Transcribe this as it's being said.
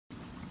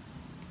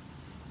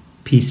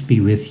Peace be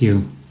with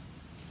you.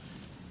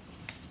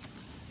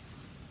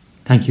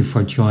 Thank you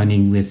for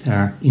joining with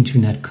our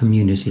internet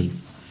community.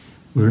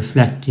 We're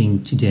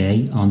reflecting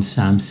today on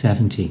Psalm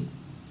 70.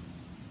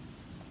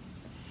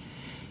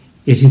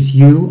 It is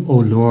you, O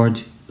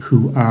Lord,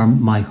 who are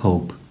my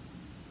hope,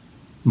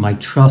 my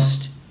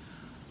trust,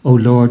 O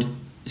Lord,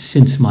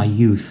 since my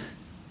youth.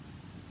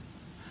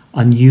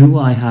 On you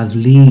I have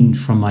leaned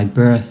from my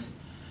birth,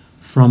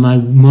 from my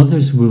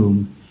mother's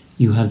womb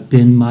you have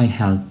been my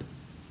help.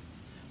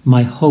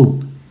 My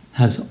hope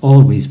has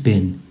always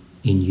been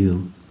in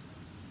you.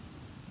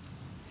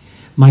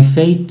 My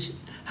fate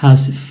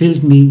has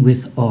filled me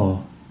with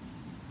awe,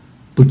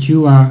 but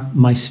you are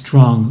my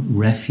strong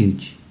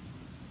refuge.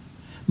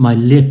 My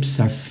lips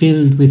are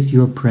filled with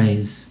your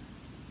praise,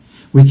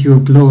 with your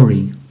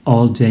glory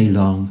all day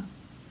long.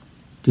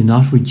 Do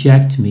not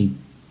reject me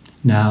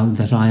now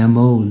that I am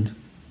old.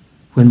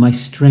 When my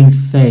strength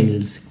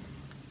fails,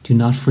 do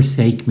not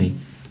forsake me.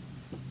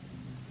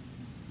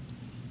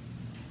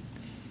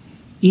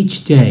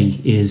 Each day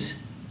is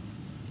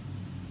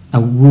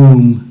a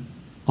womb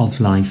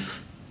of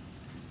life,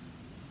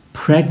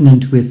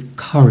 pregnant with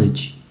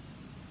courage,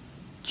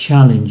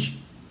 challenge,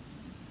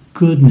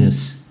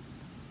 goodness,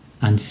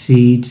 and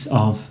seeds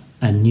of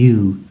a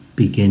new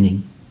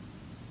beginning.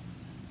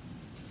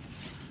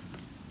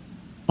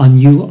 On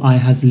you I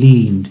have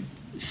leaned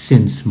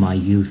since my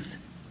youth.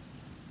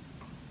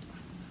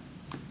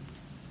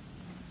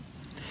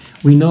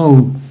 We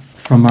know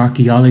from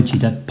archaeology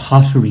that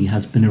pottery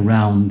has been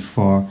around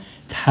for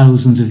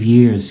thousands of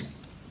years.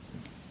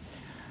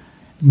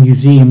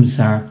 Museums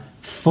are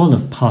full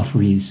of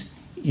potteries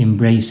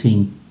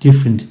embracing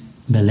different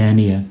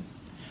millennia.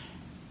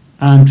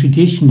 And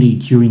traditionally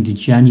during the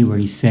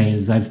January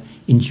sales, I've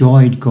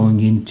enjoyed going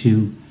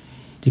into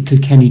the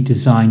Kilkenny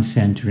Design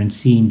Centre and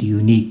seeing the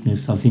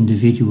uniqueness of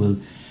individual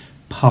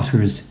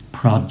potters'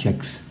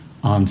 projects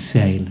on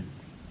sale.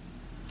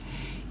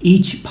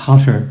 Each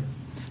potter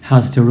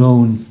has their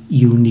own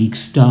unique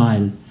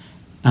style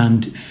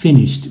and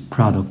finished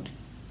product,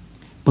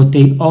 but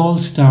they all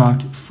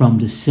start from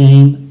the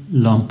same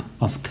lump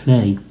of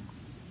clay.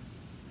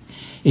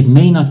 It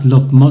may not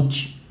look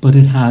much, but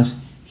it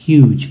has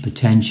huge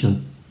potential.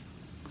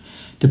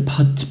 The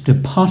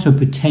potter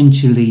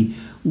potentially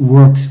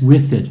works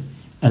with it,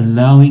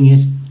 allowing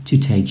it to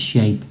take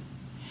shape.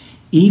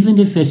 Even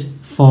if it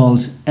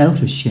falls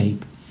out of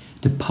shape,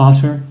 the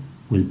potter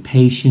will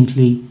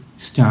patiently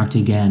start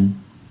again.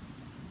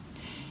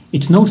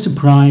 It's no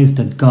surprise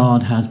that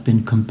God has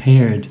been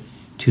compared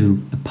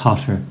to a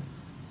potter,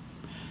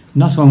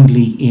 not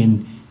only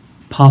in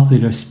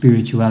popular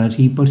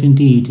spirituality, but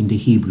indeed in the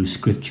Hebrew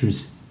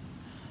scriptures.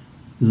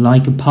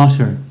 Like a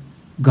potter,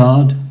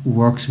 God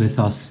works with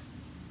us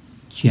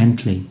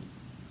gently.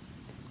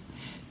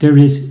 There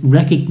is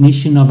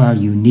recognition of our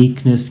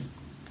uniqueness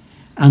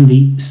and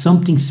the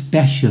something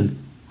special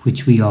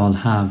which we all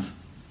have.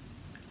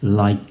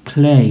 Like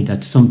clay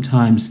that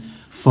sometimes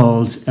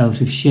falls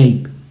out of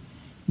shape,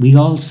 we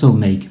also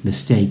make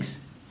mistakes,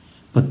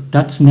 but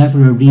that's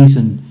never a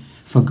reason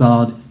for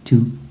God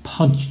to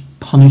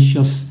punish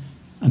us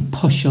and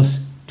push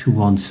us to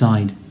one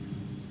side.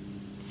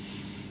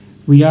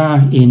 We are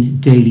in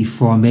daily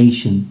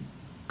formation,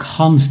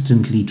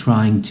 constantly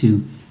trying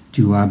to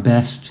do our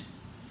best,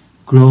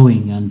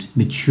 growing and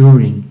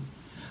maturing,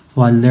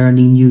 while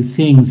learning new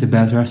things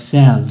about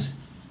ourselves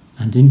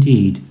and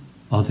indeed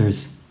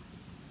others.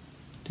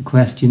 The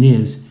question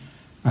is,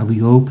 are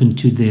we open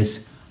to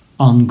this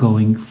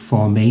ongoing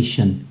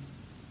formation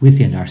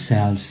within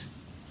ourselves?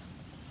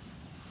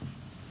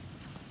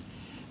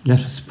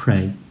 Let us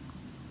pray.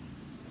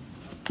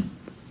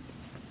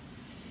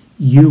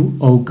 You,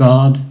 O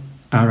God,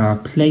 are our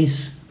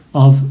place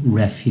of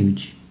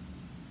refuge.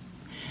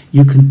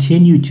 You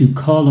continue to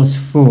call us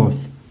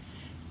forth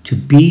to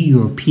be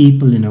your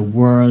people in a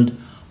world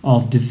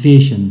of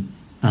division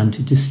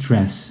and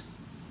distress.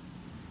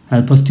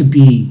 Help us to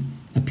be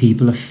a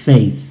people of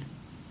faith,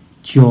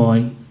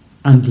 joy,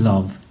 and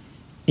love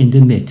in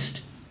the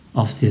midst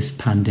of this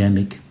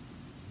pandemic.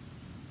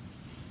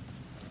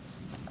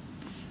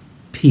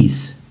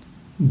 Peace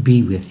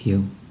be with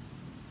you.